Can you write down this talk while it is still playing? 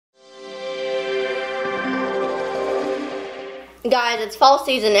Guys, it's fall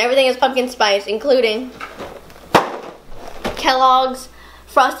season. Everything is pumpkin spice, including Kellogg's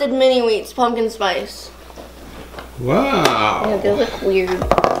Frosted Mini Wheats pumpkin spice. Wow. Yeah, they look weird.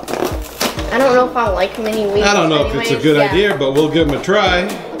 I don't know if I like mini wheats. I don't know if it's a good idea, but we'll give them a try.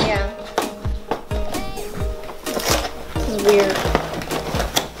 Yeah. This is weird.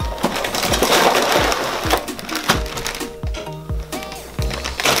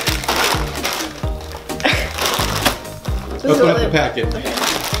 Open up the packet. Okay.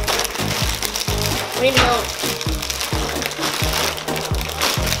 We need milk.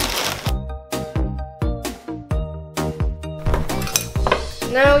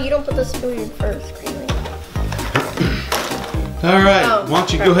 No, you don't put the spoon in first, Greenlee. Alright, why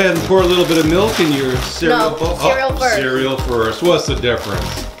don't you go ahead and pour a little bit of milk in your cereal bowl? Cereal first. Cereal first. What's the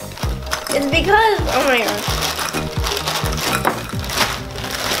difference? It's because, oh my gosh.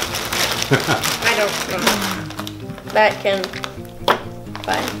 I don't know. That can,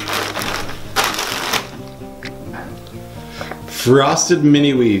 fine. Frosted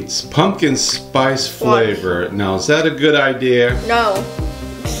Mini Wheats, pumpkin spice flavor. Now, is that a good idea? No.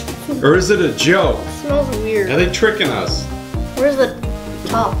 Or is it a joke? It smells weird. Are they tricking us? Where's the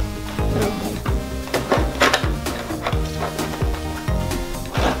top?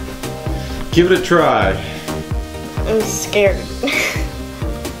 Give it a try. I'm scared.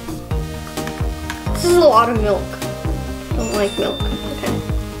 This is a lot of milk. I don't like milk. Okay.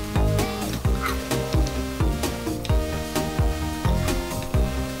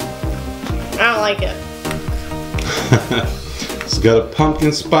 I don't like it. It's got a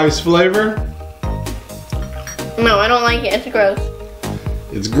pumpkin spice flavor. No, I don't like it. It's gross.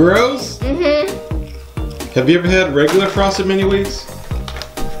 It's gross? Mm-hmm. Have you ever had regular Frosted Mini Wheats?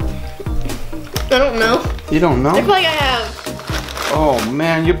 I don't know. You don't know? I feel like I have. Oh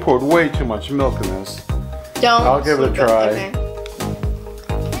man, you poured way too much milk in this. Don't. I'll give it a try. Okay.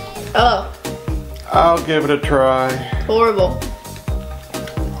 Oh. I'll give it a try. Horrible.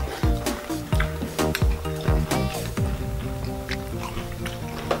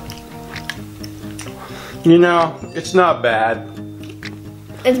 You know, it's not bad.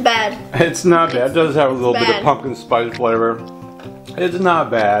 It's bad. It's not bad. It does have a little bit bad. of pumpkin spice flavor. It's not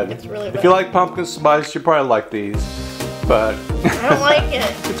bad. It's really bad. If you like pumpkin spice, you probably like these. But I don't like it.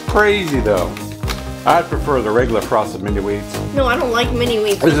 It's crazy though. I'd prefer the regular Frosted Mini Wheats. No, I don't like mini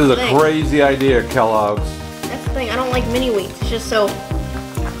wheats. This is a thing. crazy idea, Kellogg's. That's the thing. I don't like mini wheats. It's just so.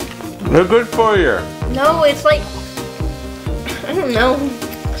 They're good for you. No, it's like. I don't know.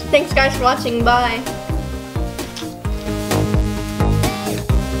 Thanks, guys, for watching. Bye.